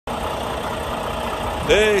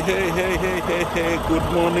Hey, good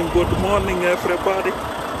morning, everybody.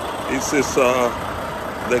 This is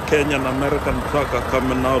the Kenyan American trucker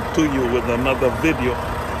coming out to you with another video.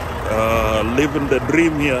 Living the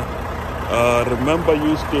dream here. Remember, I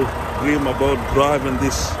used to dream about driving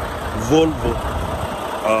this Volvo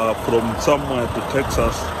from somewhere to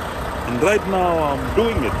Texas. And right now I'm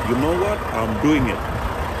doing it. You know what? I'm doing it.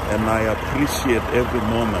 And I appreciate every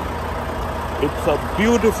moment. It's a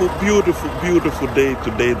beautiful day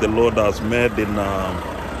today the Lord has made in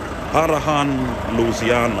Harahan,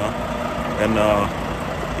 Louisiana. And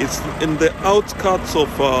it's in the outskirts of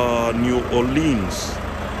New Orleans.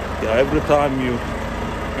 Yeah, every time you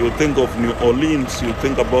think of New Orleans, you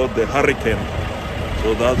think about the hurricane.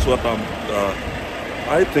 So that's what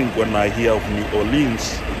I think when I hear of New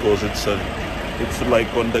Orleans, because it's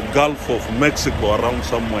like on the Gulf of Mexico, around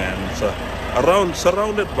somewhere, and it's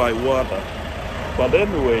surrounded by water. But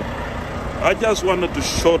anyway, I just wanted to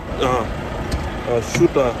shoot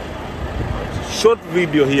a short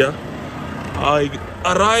video here. I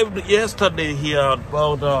arrived yesterday here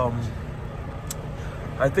about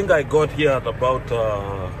I think I got here at about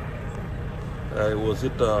was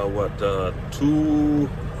it 2?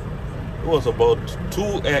 It was about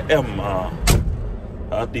 2 a.m.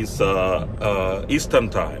 At this Eastern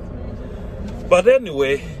time. But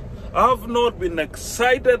anyway, I've not been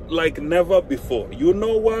excited like never before. You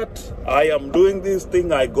know what? I am doing this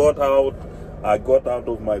thing. I got out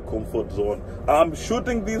of my comfort zone. I'm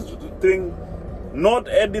shooting this thing, not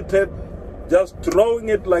edited, just throwing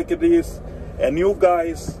it like it is. And you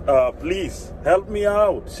guys, please help me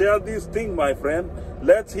out. Share this thing, my friend.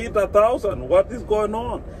 Let's hit 1,000. What is going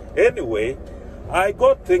on? Anyway, I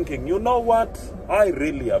got thinking, you know what? I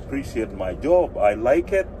really appreciate my job. I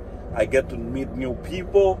like it. I get to meet new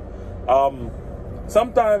people.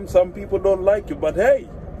 Sometimes some people don't like you, but hey,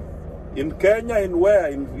 in Kenya,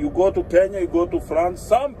 you go to Kenya, you go to France,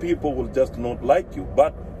 some people will just not like you,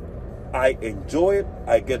 but I enjoy it.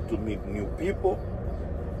 I get to meet new people,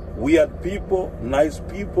 weird people, nice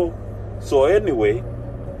people. So anyway,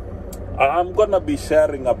 I'm gonna be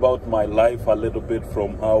sharing about my life a little bit,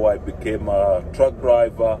 from how I became a truck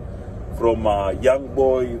driver, from a young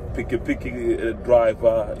boy piki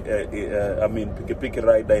driver, piki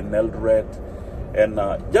rider in Eldoret, and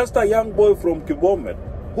just a young boy from Kibomet.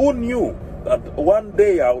 Who knew that one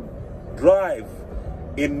day I would drive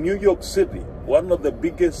in New York City, one of the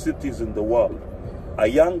biggest cities in the world? A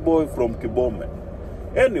young boy from Kibomet.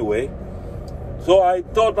 Anyway, so I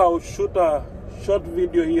thought I would shoot a short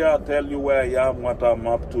video here, tell you where I am, what I'm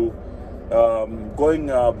up to. Going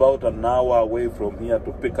about an hour away from here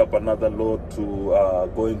to pick up another load to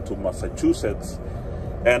going to Massachusetts.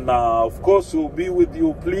 And of course, we'll be with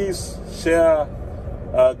you. Please share,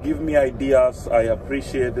 give me ideas. I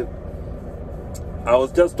appreciate it. I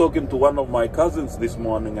was just talking to one of my cousins this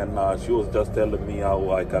morning, and she was just telling me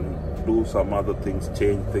how I can do some other things,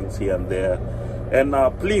 change things here and there. And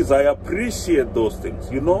please, I appreciate those things.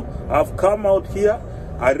 You know, I've come out here.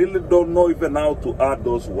 I really don't know even how to add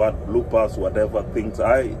those bloopers, whatever things.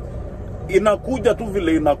 Inakuja tu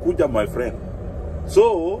vile inakuja, my friend.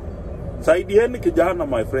 So, saidieni kijana,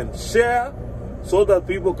 my friend. Share so that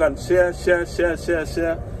people can share, so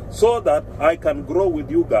that I can grow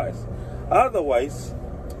with you guys. Otherwise,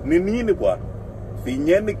 ni nini bwana?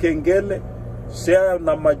 Finyeni kengele, share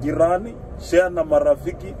na majirani, share na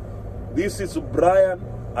marafiki. This is Brian,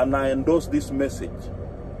 and I endorse this message.